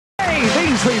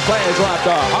three players are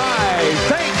after high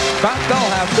stakes, but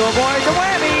they'll have to avoid the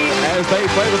whammy as they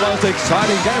play the most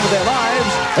exciting game of their lives.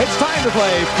 It's time to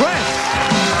play Press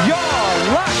Your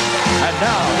Luck. And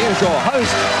now here's your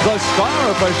host, the star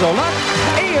of Press Your Luck,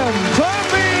 Ian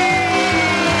Turpin.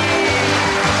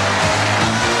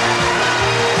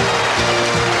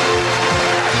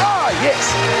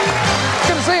 Yes.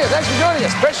 Good to see you. Thanks for joining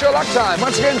us. Press Your Luck time.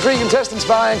 Once again, three contestants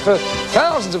vying for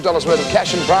thousands of dollars worth of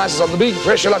cash and prizes on the big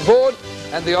Press Your Luck board.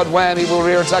 And the odd whammy will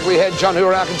rear its ugly head. John, who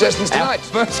are our contestants tonight?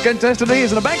 Our first contestant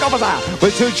is a bank officer.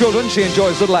 With two children, she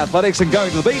enjoys little athletics and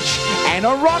going to the beach. And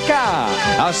a rocker.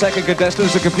 Our second contestant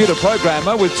is a computer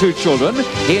programmer with two children.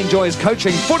 He enjoys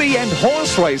coaching footy and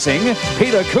horse racing.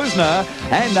 Peter Kuzner.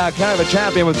 And our Carrier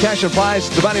champion with cash and prize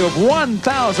to the value of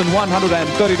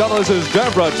 $1,130 is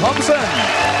Debra Thompson.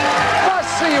 Nice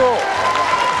to see you all.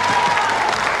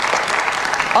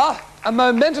 A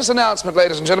momentous announcement,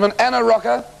 ladies and gentlemen. Anna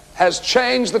Rocker has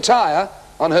changed the tyre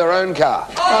on her own car.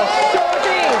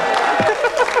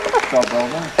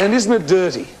 And isn't it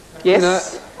dirty? Yes. You know,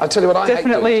 I tell you what, I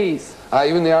definitely hate is. Are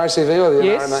you in the RACV or the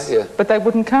yes, RMA? Yeah. But they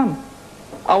wouldn't come.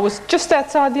 I was just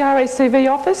outside the RACV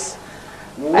office,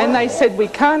 and they said, we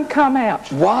can't come out.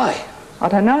 Why? I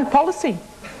don't know, policy.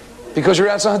 Because you're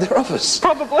outside their office?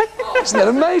 Probably. Isn't that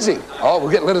amazing? Oh, we'll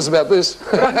get letters about this.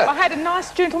 I had a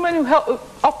nice gentleman who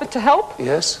offered to help.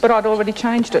 Yes. But I'd already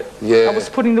changed it. Yeah. I was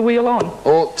putting the wheel on.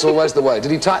 Oh, it's always the way. Did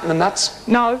he tighten the nuts?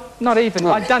 No, not even.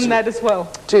 Oh, I'd done that as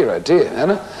well. Dear, oh dear,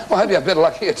 Anna. Well, I hope you have better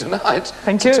luck here tonight.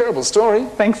 Thank It's you. a terrible story.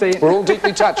 Thanks, Ian. We're all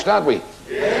deeply touched, aren't we?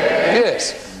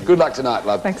 Yes. Good luck tonight,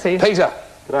 love. Thanks, Ian. Peter,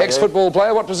 G'day, ex-football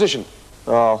player, what position?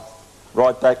 Oh,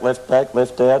 right back, left out,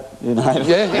 you name it.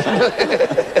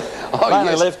 Yeah. Oh,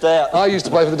 Mainly left out. I used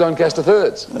to play for the Doncaster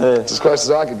Thirds. Yeah. It's as close as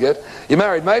I could get. You're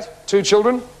married, mate? Two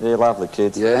children? Yeah, lovely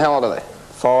kids. Yeah, how old are they?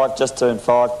 5, just turned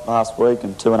 5 last week,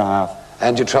 and 2.5.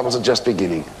 And your troubles are just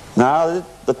beginning. No,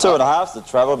 the 2.5's the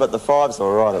trouble, but the 5's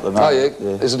all right at the moment.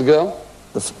 Oh, yeah? Is it a girl?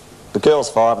 The girl's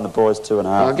 5 and the boy's 2.5.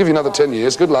 I'll give you another 10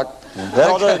 years. Good luck. Yeah.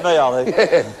 That'll do me, I think.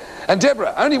 Yeah. And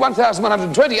Debra, only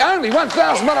 $1,120. Only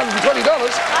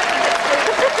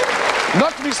 $1,120.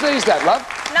 Not to be sneezed at, love.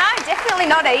 No, definitely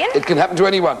not, Ian. It can happen to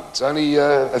anyone. It's only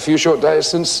a few short days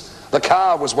since the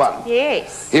car was won.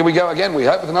 Yes. Here we go again, we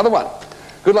hope, with another one.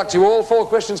 Good luck to you all. 4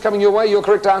 questions coming your way. Your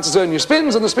correct answers earn you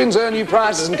spins, and the spins earn you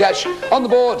prizes and cash on the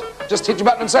board. Just hit your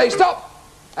button and say, stop.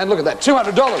 And look at that,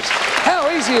 $200. How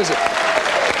easy is it?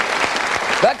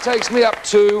 That takes me up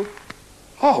to,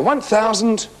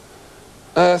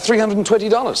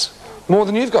 $1,320. More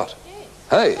than you've got.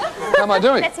 Hey, how am I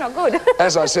doing? That's not good.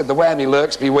 As I said, the whammy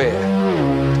lurks, beware.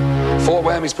 4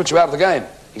 whammies put you out of the game.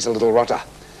 He's a little rotter.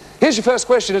 Here's your first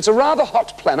question. It's a rather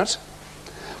hot planet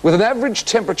with an average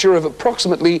temperature of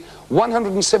approximately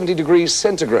 170 degrees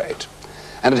centigrade.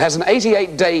 And it has an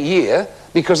 88-day year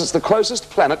because it's the closest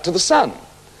planet to the sun.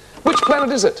 Which planet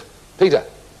is it? Peter?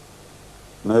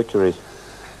 Mercury.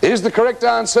 Is the correct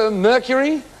answer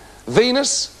Mercury,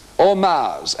 Venus, or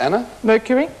Mars? Anna?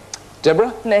 Mercury.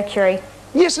 Debra? Mercury.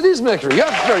 Yes, it is Mercury. You're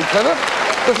very clever.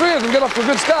 The 3 of them get off to a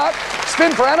good start.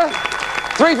 Spin for Anna,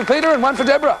 3 for Peter, and 1 for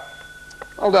Debra.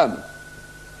 Well done.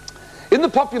 In the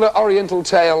popular Oriental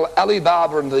tale Ali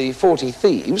Baba and the 40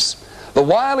 Thieves, the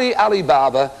wily Ali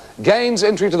Baba gains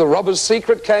entry to the robber's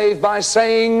secret cave by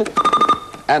saying...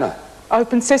 Anna.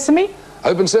 Open sesame.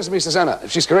 Open sesame, says Anna.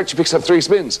 If she's correct, she picks up 3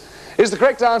 spins. Is the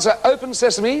correct answer open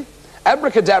sesame,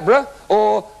 abracadabra,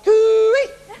 or cooey?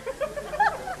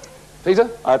 Peter?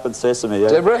 Open sesame, yeah.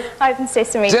 Debra? Open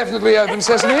sesame. Definitely open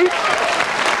sesame.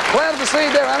 Planted the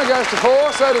seed there. Anna goes to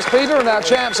 4, so does Peter, and our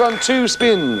champ's on 2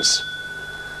 spins.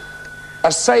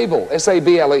 A sable,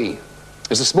 S-A-B-L-E,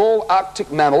 is a small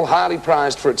Arctic mammal highly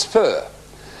prized for its fur.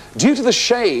 Due to the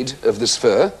shade of this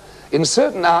fur, in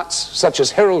certain arts, such as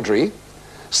heraldry,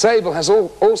 sable has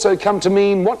also come to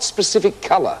mean what specific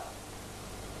colour?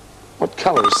 What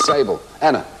colour is sable?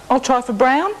 Anna? I'll try for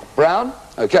brown. Brown?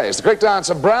 Okay, is the correct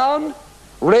answer brown,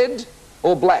 red,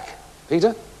 or black?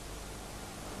 Peter?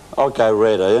 I'll go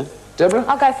red, are you? Debra?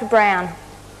 I'll go for brown.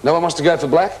 No one wants to go for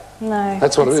black? No.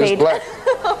 That's what it is, concede. black.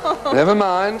 Never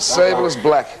mind, sable is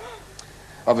black.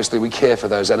 Obviously, we care for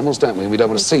those animals, don't we? We don't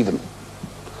want to see them.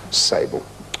 Sable.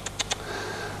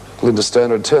 Linda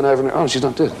Stoner would turn over and... Oh, she's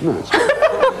not dead. No.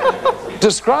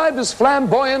 Described as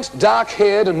flamboyant,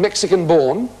 dark-haired and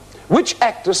Mexican-born, which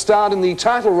actor starred in the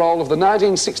title role of the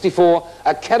 1964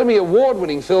 Academy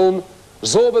Award-winning film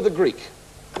Zorba the Greek?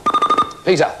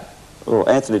 Peter? Oh,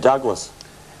 Anthony Douglas.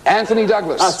 Anthony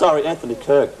Douglas. Oh, sorry, Anthony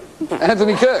Kirk.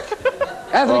 Anthony Kirk.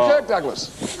 Anthony Kirk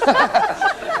Douglas.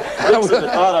 I don't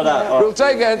know. We'll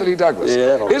take Anthony Douglas.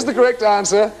 Yeah, Is the correct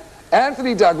answer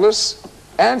Anthony Douglas,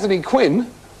 Anthony Quinn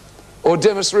or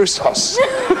Demis Roussos?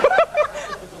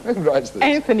 Who writes this?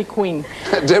 Anthony Quinn.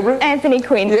 Deborah? Anthony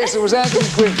Quinn. Yes, it was Anthony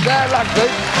Quinn. Bad luck, Pete.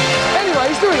 Anyway,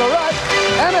 he's doing all right.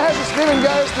 Anna has a spin and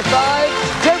goes to 5.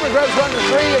 Deborah grabs 1 to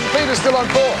 3, and Peter's still on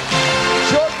 4.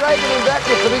 Short break and we're back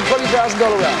with the big $20,000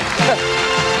 round.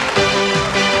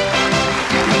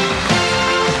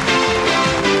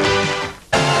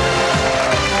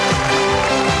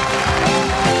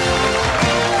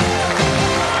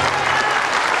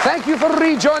 Thank you for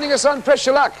rejoining us on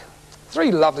Pressure Luck.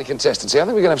 3 lovely contestants here. I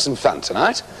think we're going to have some fun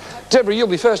tonight. Deborah, you'll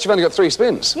be first. You've only got 3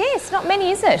 spins. Yes, not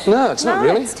many, is it? No, it's not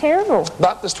really. It's terrible.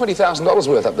 But there's $20,000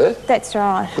 worth up there. That's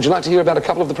right. Would you like to hear about a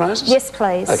couple of the prizes? Yes,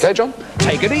 please. Okay, John.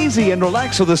 Take it easy and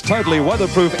relax with this totally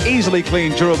weatherproof, easily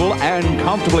clean, durable and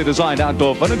comfortably designed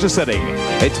outdoor furniture setting.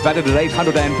 It's valued at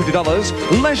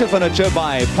 $850. Leisure furniture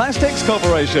by Plastics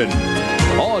Corporation.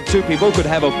 Or 2 people could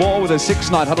have a ball with a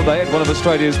 6-night holiday at one of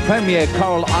Australia's premier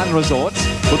Coral Island resorts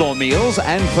with all meals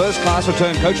and first-class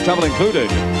return coach travel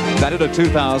included. Valued at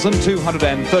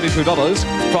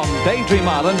 $2,232 from Daydream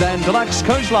Island and Deluxe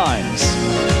Coach Lines.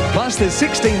 Plus, this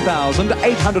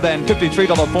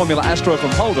 $16,853 Formula Astro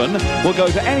from Holden will go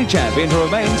to any champion who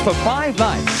remains for 5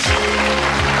 nights.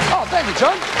 Oh, thank you,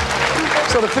 John.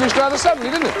 Sort of finished rather suddenly,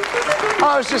 didn't it?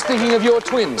 I was just thinking of your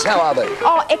twins. How are they?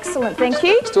 Oh, excellent, thank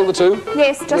you. Still the 2?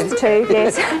 Yes, just the 2,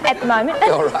 yes, at the moment.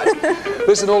 All right.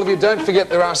 Listen, all of you, don't forget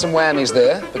there are some whammies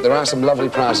there, but there are some lovely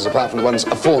prizes apart from the ones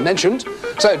aforementioned.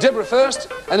 So, Deborah first,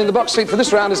 and in the box seat for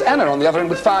this round is Anna on the other end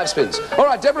with 5 spins. All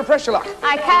right, Deborah, pressure luck.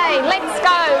 Okay, let's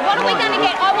go. What are we going to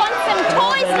get? I want some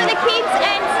toys for the kids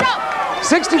and stop.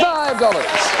 $65.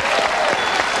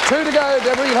 2 to go,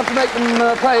 Deborah. You'll have to make them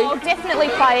play. I'll definitely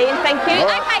play, Ian, thank you.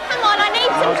 Right. Okay, come on, I need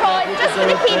some toys just for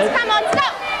the kids. Come on,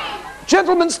 stop.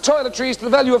 Gentlemen's toiletries to the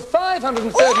value of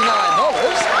 $539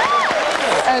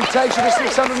 and takes you to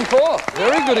 604.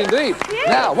 Very good indeed.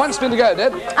 Now, 1 spin to go,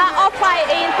 Deb. I'll play it,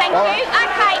 Ian, thank you.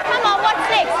 Okay, come on, what's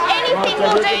next? Anything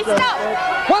will do, stop.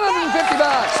 $150.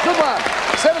 Good one.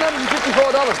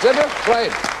 $754. Deborah, play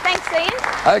it. Thanks, Ian.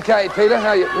 Okay, Peter, how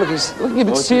are you? Look, he's looking a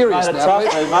bit serious She's made it now, tough,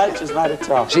 Pete. mate. She's made it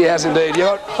tough. She has indeed. You've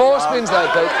got 4 spins though,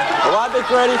 Pete. Won't be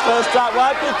greedy first up.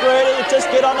 Won't be greedy. Just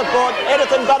get on the board.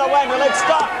 Anything but a whammy. Let's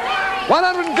stop.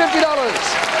 $150.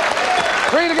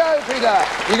 3 to go, Peter.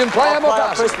 You can play them or Play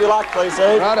a pass. crispy luck, please,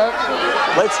 Ed. Righto.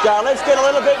 Let's go. Let's get a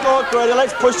little bit more greedy.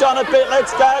 Let's push on a bit.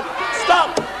 Let's go.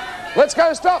 Stop. Let's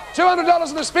go, stop. $200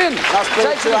 in the spin. That's Pete,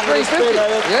 Takes you to 200 350. spin,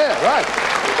 Ian. Yeah, right.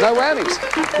 No whammies.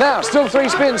 Now, still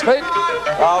 3 spins, Pete.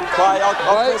 I'll play. I'll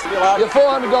Play. crispy luck. You're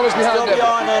 $400 behind Still Deborah.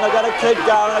 behind, man. I've got to keep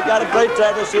going. I've got to beat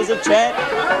Debra. She's a champ.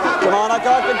 Come on, I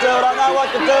can do it. I know I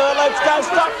can do it. Let's go.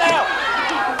 Stop now.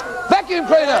 Vacuum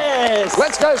cleaner. Yes.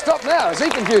 Let's go, stop now. Is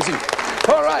he confusing?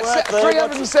 All right, Right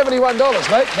there, $371,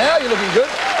 mate. Now you're looking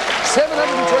good.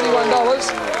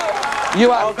 $721. You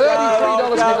are $33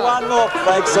 behind. One more,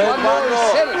 thanks, Ed. One more, he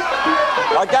said it.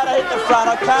 I got to hit the front.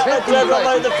 I can't let Debra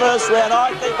lead the first round.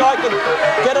 I think I can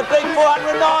get a big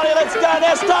 490. Let's go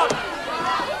now. Stop.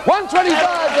 $125.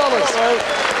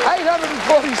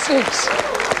 846.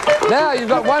 Now you've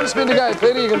got 1 spin to go,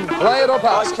 Peter. You can play it or I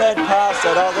pass. can't pass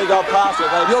it. I think I'll pass it.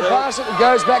 You'll pass it. It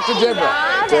goes back to Deborah.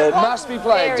 That Must be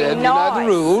played, very Deb. You know the nice.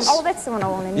 rules. Oh, that's the one I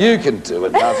want to know. You can do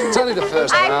it, love. It's only the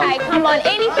first Okay, round. come on.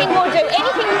 Anything will do.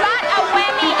 Anything but a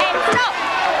whammy and stop.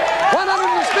 100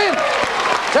 in the spin.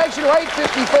 Takes you to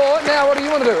 854. Now, what do you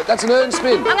want to do? That's an earned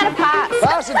spin. I'm going to pass.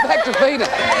 Pass it back to Peter.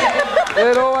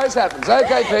 It always happens.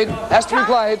 Okay, Pete. Has to be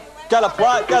played. Gotta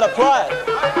play it. Gotta play it.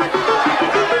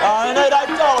 I only need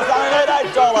 $8. I only need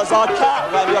 $8. I can't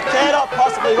whammy. I cannot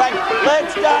possibly whammy.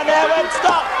 Let's go now and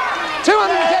stop. $210.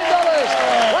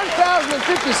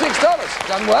 $1,056.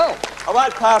 Done well. I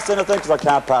won't pass anything because I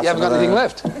can't pass You haven't got anything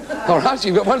left. All right,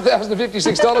 you've got $1,056.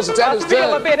 It's I Anna's feel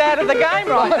turn. a bit out of the game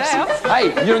right now.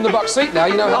 Hey, you're in the box seat now.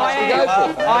 You know how much to go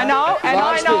for. I know, and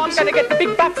I know I'm going to get the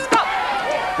big bucks. Stop.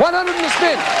 100 in the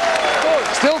spin.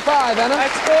 Still 5, Anna.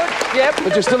 That's good. Yep.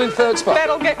 But you're still in 3rd spot.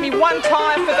 That'll get me 1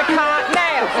 tyre for the car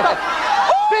now. Stop.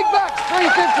 Big bucks,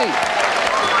 350.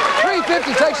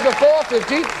 350 takes you to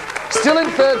 450. Still in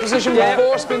 3rd position with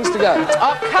 4 spins to go.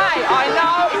 Okay, I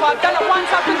know. If I've done it once,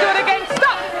 I can do it again.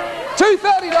 Stop.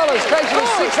 $230 takes you to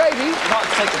 680.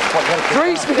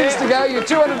 3 spins to go. You're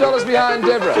 $200 behind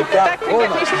Deborah. That can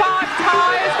get me 5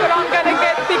 tyres, but I'm going to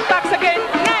get big bucks again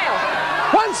now.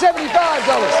 $175.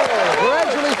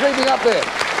 Gradually creeping up there.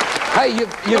 Hey,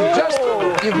 you've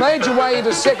made your way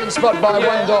into 2nd spot by $1.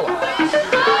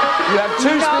 You have 2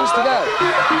 spins to go.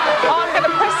 I'm going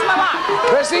to press my luck.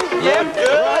 Pressing? Yep.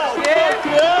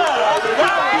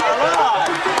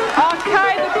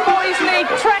 Okay, the boys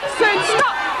need tracksuits.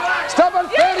 Stop. Stop on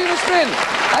 30 to spin.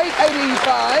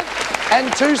 8.85 and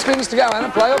 2 spins to go. Anna,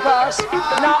 play or pass? No,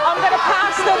 I'm going to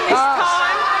pass them this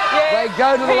time. Yeah. They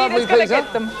go to the lovely Peter.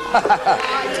 Get them.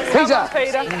 Peter.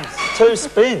 Peter. 2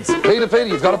 spins. Peter,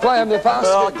 you've got to play them. They're fast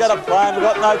Well, spins. I've got to play him. We've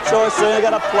got no choice soon. I've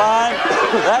got to play him.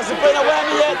 There hasn't been a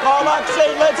whammy yet. I like to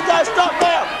see. Let's go. Stop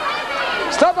now.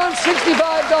 Stop on $65.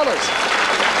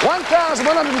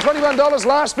 $1,121.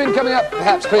 Last spin coming up,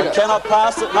 perhaps, Peter. Cannot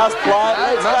pass it. Must play.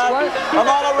 Hey, Let's must go. play. I'm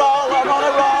on a roll. I'm on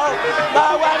a roll.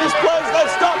 No whammies, please.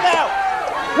 Let's stop now.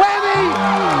 Whammy!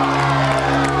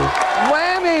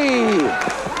 Whammy!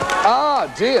 Oh,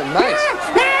 dear, mate.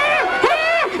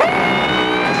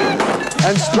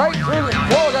 And straight through the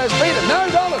floor goes Peter. No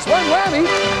dollars. One whammy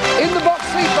in the box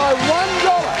seat by $1.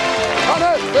 Oh,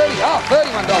 no, 30. Oh,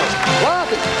 $31.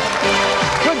 Laughing.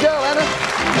 Good girl, Anna.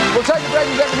 We'll take a break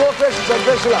and get some more questions on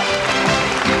Dress You Up.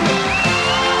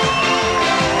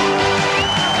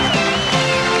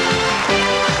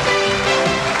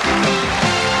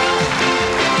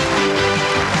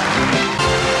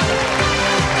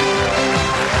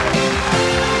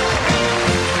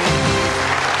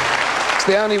 It's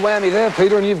the only whammy there,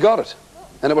 Peter, and you've got it.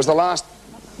 And it was the last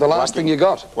thing you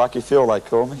got. Lucky Phil, they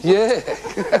call me. Yeah.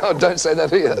 Oh, don't say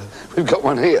that here. We've got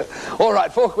one here. All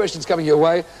right, 4 questions coming your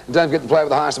way. And don't forget to play with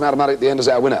the highest amount of money at the end as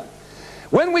our winner.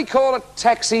 When we call a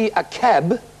taxi a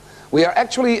cab, we are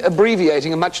actually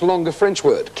abbreviating a much longer French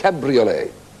word,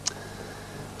 cabriolet.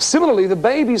 Similarly, the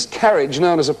baby's carriage,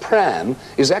 known as a pram,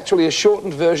 is actually a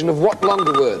shortened version of what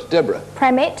longer word, Deborah?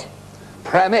 Pramette.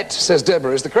 Pramette, says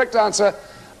Deborah. Is the correct answer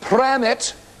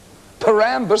pramette,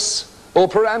 parambus, or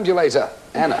perambulator?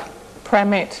 Anna?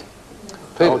 Pramette.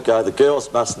 Peter? I'll go. The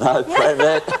girls must know.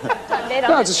 Pramette.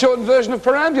 No, it's a shortened version of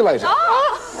perambulator.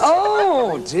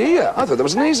 Oh, dear. I thought that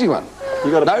was an easy one.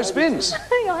 You got No spins.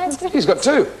 He's got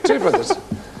 2. 2 brothers.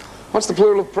 What's the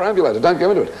plural of perambulator? Don't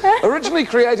go into it. Originally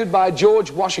created by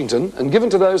George Washington and given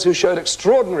to those who showed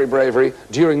extraordinary bravery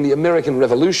during the American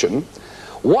Revolution,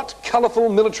 what colourful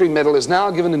military medal is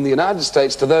now given in the United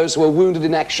States to those who are wounded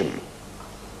in action?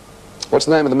 What's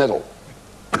the name of the medal?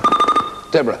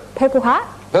 Deborah? Purple Heart.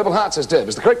 Purple Heart, says Deb.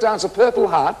 Is the correct answer Purple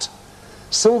Heart,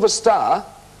 Silver Star,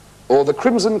 or the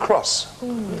Crimson Cross?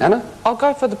 Anna? I'll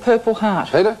go for the Purple Heart.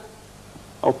 Peter?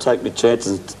 I'll take my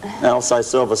chances and I'll say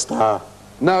Silver Star.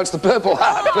 No, it's the Purple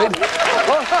Heart, Peter.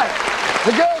 All right.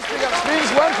 The girls pick up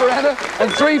spins, 1 for Anna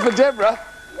and 3 for Deborah.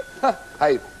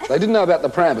 Hey, they didn't know about the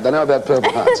pram, but they know about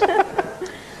Purple Hearts.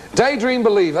 Daydream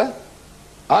Believer,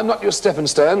 I'm Not Your Stepping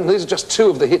Stone. These are just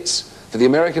 2 of the hits for the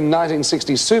American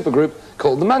 1960s supergroup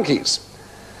called the Monkees.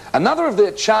 Another of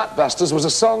their chart busters was a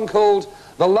song called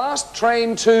The Last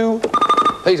Train to...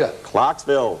 Peter?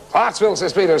 Clarksville. Clarksville,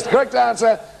 says Peter. Is the correct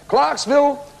answer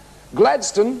Clarksville,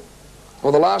 Gladstone,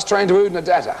 or The Last Train to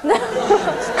Oodnadatta?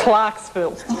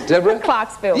 Clarksville. Deborah?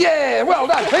 Clarksville. Yeah, well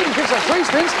done. Peter picks up 3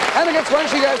 spins. Anna gets 1,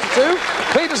 she goes to 2.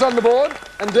 Peter's on the board,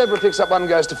 and Deborah picks up 1 and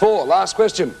goes to 4. Last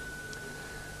question.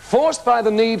 Forced by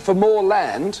the need for more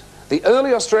land, the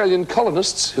early Australian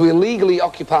colonists who illegally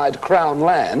occupied Crown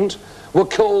land were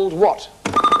called what?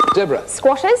 Deborah?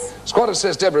 Squatters. Squatters,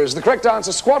 says Deborah. Is the correct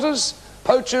answer squatters,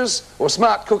 poachers, or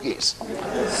smart cookies?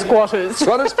 Squatters.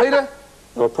 Squatters, Peter?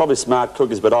 Well, probably smart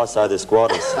cookies, but I say they're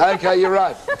squatters. Okay, you're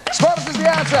right. Squatters is the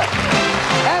answer.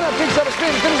 Anna picks up a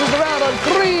spin, finishes the round on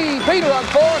 3. Peter on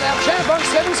 4, and our champ on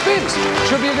 7 spins.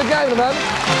 Should be a good game in a moment.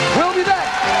 We'll be back.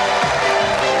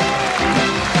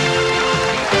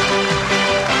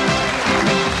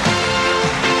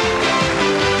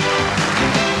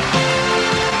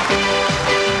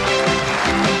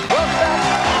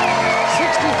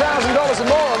 $60,000 and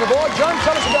more on the board. John,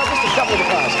 tell us about just a couple of the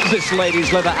prizes. This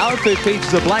lady's leather outfit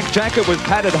features a black jacket with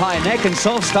padded high neck and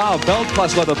self-style belt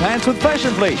plus leather pants with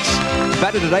fashion pleats.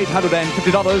 Valued at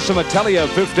 $850 from Italia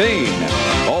 15.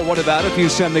 Or what about if you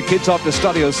send the kids off to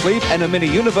study or sleep in a mini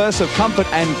universe of comfort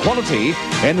and quality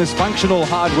in this functional,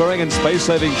 hard-wearing and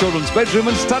space-saving children's bedroom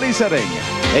and study setting.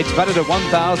 It's valued at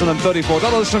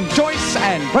 $1,034 from Joyce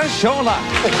and press your luck.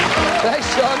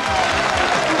 Thanks, John.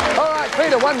 All right,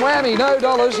 Peter, 1 whammy, no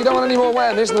dollars. You don't want any more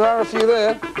whammies, and there are a few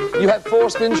there. You have 4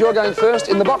 spins. You're going first.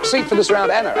 In the box seat for this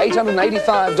round, Anna,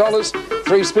 $885,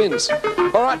 3 spins.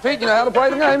 All right, Pete, you know how to play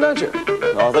the game, don't you?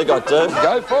 I think I do.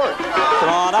 Go for it. Come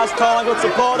on, us Collingwood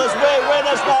supporters, we're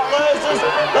winners, not losers.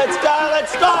 Let's go,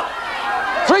 let's stop.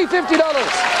 $350.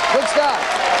 Good start.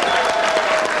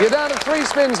 You're down to 3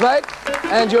 spins, mate,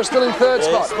 and you're still in 3rd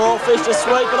Yeah, spot. small fish to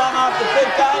sweep, but I'm after big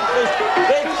game fish.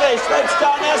 Big fish, let's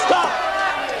go now, stop.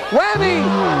 Whammy!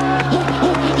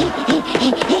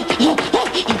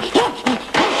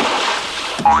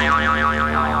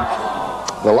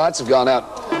 The lights have gone out.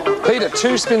 Peter,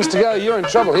 2 spins to go. You're in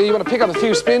trouble here. You want to pick up a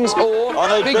few spins or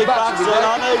I need big bucks in.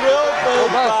 I need real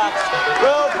big bucks.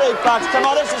 Real big bucks. Come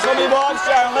on, this is for me wife,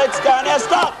 Sharon. Let's go. Now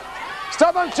stop.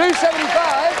 Stop on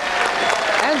 275.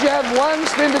 And you have 1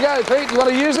 spin to go, Pete. You want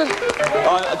to use it?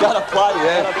 I gotta play,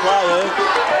 yeah. Gotta play,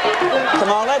 yeah.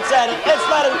 Come on, let's add it. Let's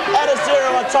add a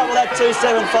 0 on top of that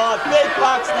 275. Big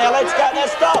bucks now. Let's go. Now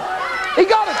stop. He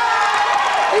got it.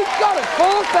 He got it.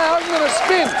 4,000 and a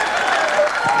spin.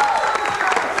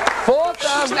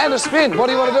 4,000 and a spin. What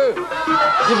do you want to do?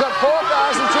 You've got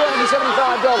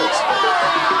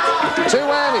 $4,275. 2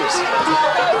 whammies.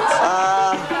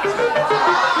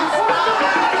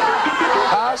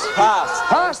 Pass? Pass.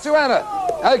 Pass to Anna.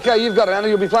 Okay, you've got it, Anna.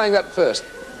 You'll be playing that first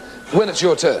when it's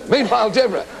your turn. Meanwhile,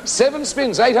 Debra, 7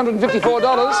 spins, $854. Good luck.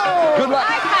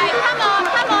 Okay, come on.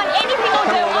 Anything will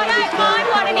do. I don't mind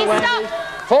what it is. Stop.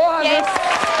 400. Yes.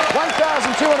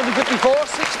 1,254.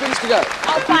 6 spins to go.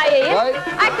 I'll play you. Play.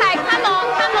 Okay, come on.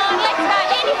 Let's go.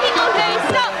 Anything will do.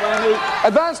 Stop.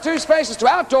 Advance 2 spaces to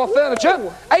outdoor furniture.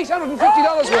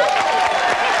 $850 worth.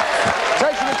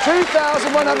 Takes you to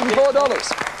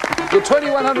 $2,104. You're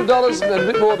 $2,100 and a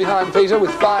bit more behind Peter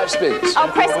with 5 spins. I'll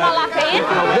press my luck, Ian.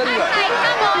 Very well. Okay,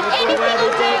 come on. Anything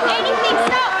will do. Anything.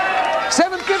 Stop.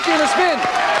 $750 and a spin.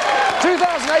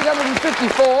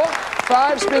 2,854.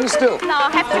 5 spins still. No,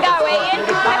 I have to go, Ian.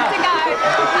 Have to go.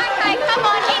 Okay, come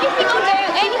on. Anything will do.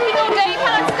 Anything will do.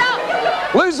 Can't stop.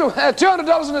 Lose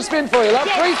 $200 in a spin for you, love.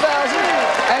 Yes.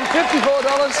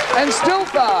 $3,054 and still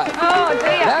 5. Oh,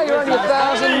 dear. Now you're on your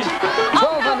 1,000,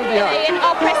 1,200 behind. Ian,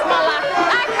 I'll press my luck.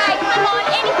 Okay, come on.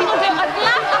 Anything will do. I'd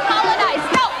love a holiday.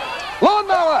 Stop.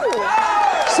 Lawnmower.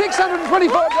 $624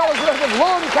 worth of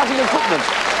lawn cutting equipment.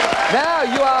 Now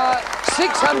you are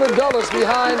 $600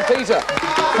 behind Peter.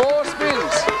 4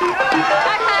 spins.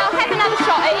 Okay, I'll have another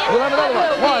shot, Ian. You'll have another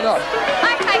one. Why not?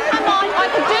 Okay, come on.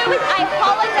 I could do with a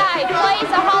holiday. Please,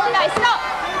 a holiday. Stop.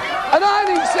 An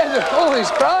ironing set of all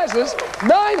these prizes.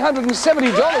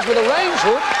 $970 with a range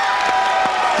hook.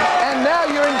 And now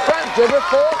you're in front, Debra.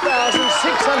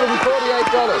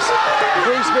 $4,648.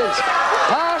 3 spins.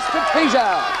 Pass to Peter.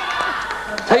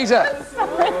 Peter.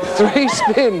 3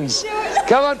 spins.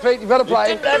 Come on, Pete. You've got to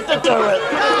play. You didn't have to do it.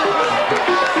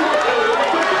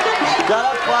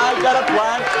 Gotta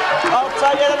play. I'll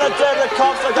take it to the Debra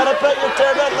Cox. I've got to beat you,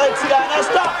 Debra. Let's go. Now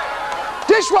stop.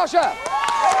 Dishwasher.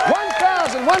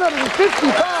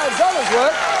 $1,155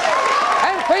 worth.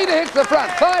 And Peter hits the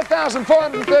front.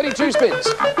 5,432 spins.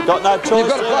 Got no choice. You've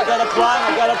got to play.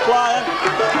 I've got to play it.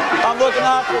 I'm looking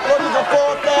for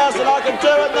 4,000. I can do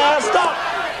it now. Stop.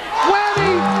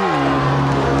 Whammy.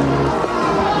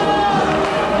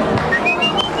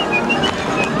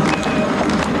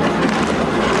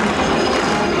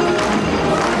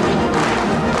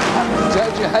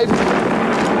 Don't you hate it?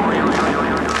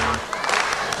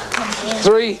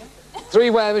 3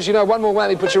 whammies. You know, 1 more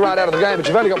whammy puts you right out of the game, but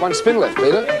you've only got 1 spin left,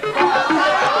 Peter.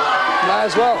 May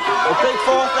as well. The big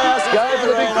 4,000. Go for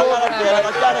the big 4,000.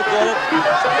 I've got to get it.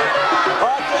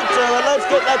 I can do it. Let's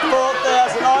get that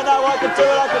 4,000. I know I can do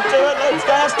it. Let's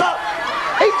go. Stop.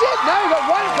 He did. No, he got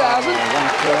 1,000.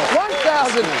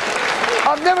 1,000.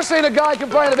 I've never seen a guy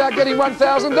complain about getting $1,000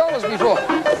 before.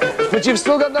 But you've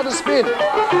still got another spin.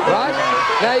 Right?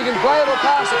 Now you can play it or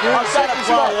pass it. You're in second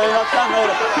spot. I come here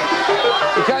to play.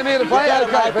 You came here to play?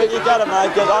 Okay, Pete. You got to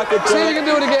make it. I could do See if it. you can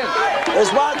do it again.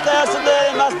 There's 1,000 there.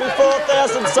 There must be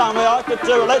 4,000 somewhere. I could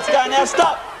do it. Let's go now.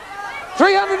 Stop.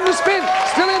 300 and a spin.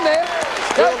 Still in there.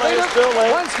 Go, Peter. Still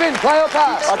there. 1 spin. Play or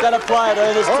pass. I've got to play it.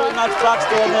 There's too much bucks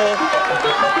down there.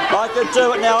 I could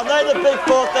do it now. I need a big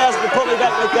 4,000 to put me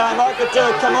back in the game. I could do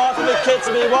it. Come on for me kids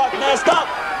and me wife. Now stop.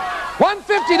 $150.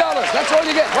 That's all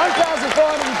you get.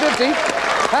 1,450.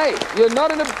 Hey, you're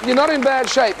not in bad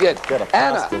shape yet.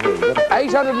 Anna,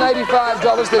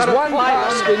 $885. There's 1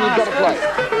 pass spin you've got to play.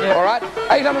 Yeah. All right,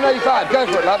 $885. Go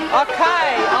for it, love.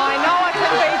 Okay, I know I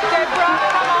can beat Debra.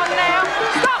 Come on now.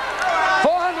 Stop.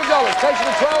 $400 takes you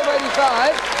to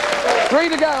 $1,285. 3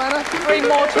 to go, Anna. 3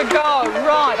 more to go.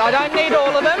 Right, I don't need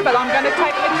all of them, but I'm going to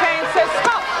take my chances.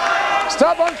 Stop.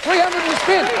 Stop on 300 and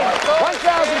spin.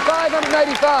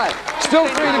 1,585. Still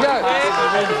 3 to go.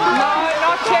 No,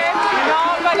 not yet. No,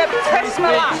 I'm going to press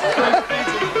my luck.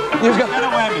 You've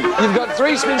got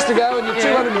 3 spins to go and you're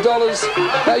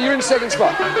 $200. You're in second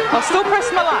spot. I'll still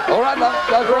press my luck. All right, love.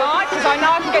 Go for it. Right, because I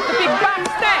know I can get the big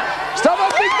bucks now. Stop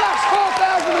on big bucks.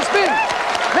 4,000 to spin.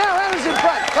 Now Anna's in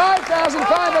front. 5,585.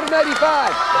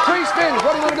 3 spins.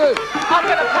 What do you want to do? I'm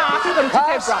going to pass them to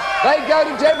Debra. They go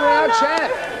to Debra, our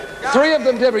champ. 3 of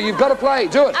them, Debra. You've got to play.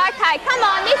 Do it. Okay, come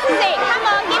on. This is it. Come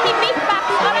on. Give me big bucks.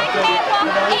 I don't care what.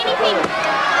 Anything.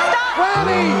 Stop.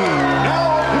 Whammy.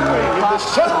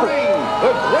 assembling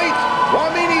the great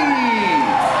Wamini.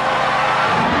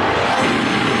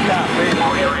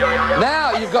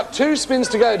 Now, you've got 2 spins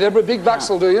to go, Deborah. Big bucks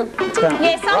will do you. Yes, I'm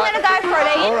going to go for it,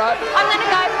 Ian. All right. I'm going to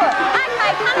go for it.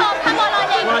 Okay, come on, I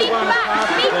need big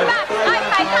bucks, big bucks.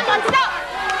 Okay, come on, stop.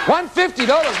 $150,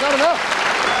 not enough.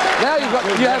 Now you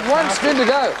have 1 spin to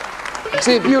go.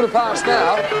 See, if you were to pass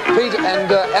now, Peter and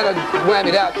Anna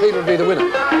whammied out, Peter would be the winner.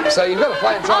 So you've got to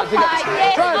play and try and pick up a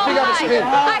spin.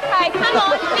 Okay, come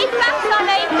on, big bucks I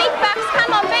need, big bucks.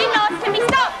 Come on, be nice to me,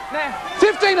 stop.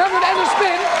 1,500 and a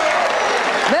spin.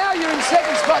 Now you're in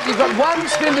second spot. You've got 1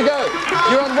 spin to go.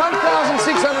 You're on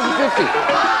 1,650.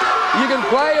 You can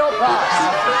play or pass.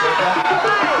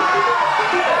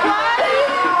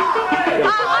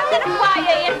 I'm going to play,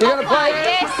 Ian. You're going to play?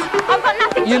 Yes. I've got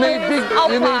nothing to lose. Need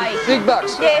big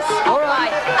bucks. Yes, I'll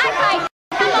play. Okay,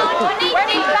 come on, I need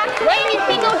big bucks.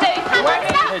 Anything will do. Come on,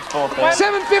 stop.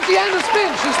 750 and a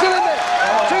spin. She's still in there.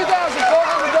 $2,400.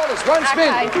 1 spin.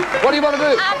 Okay. What do you want to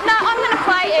do? No, I'm going to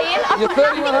play, Ian. I've You're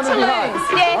got nothing to 3,100 behind. lose.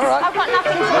 Yes, All right. I've got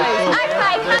nothing to lose.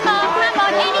 Okay, come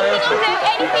on. Anything will do.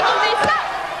 Anything will do. Stop.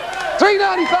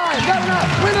 $3.95. Got enough.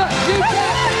 Winner. You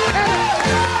get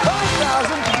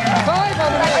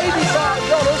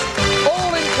 $5,585.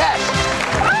 All in cash.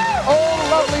 All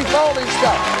lovely folding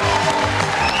stuff.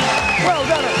 Well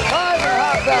done.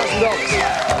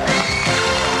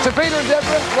 $5,500. To Peter and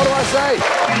Debra, what do I say?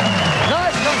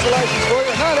 Nice consolations for you.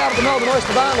 No doubt at the Melbourne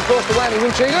Oyster Bar and, of course, the Whammy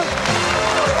Winchega.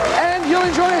 And you'll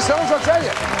enjoy yourselves, I'll tell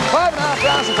you.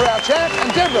 $5,500 for our champ,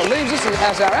 and Debra leaves us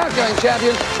as our outgoing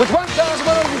champion with $1,130 in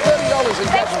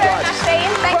cash Thanks very much, Ian.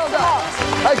 Thanks a lot.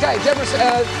 Okay, Debra,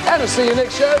 Anna, see you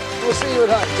next show. We'll see you at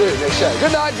home too next show.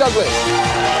 Good night, God bless.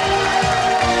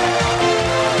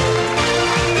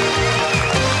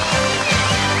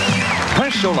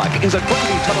 Press Your Luck is a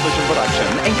quality television production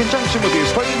in conjunction with the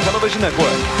Australian Television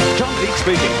Network. John Peake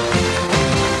speaking.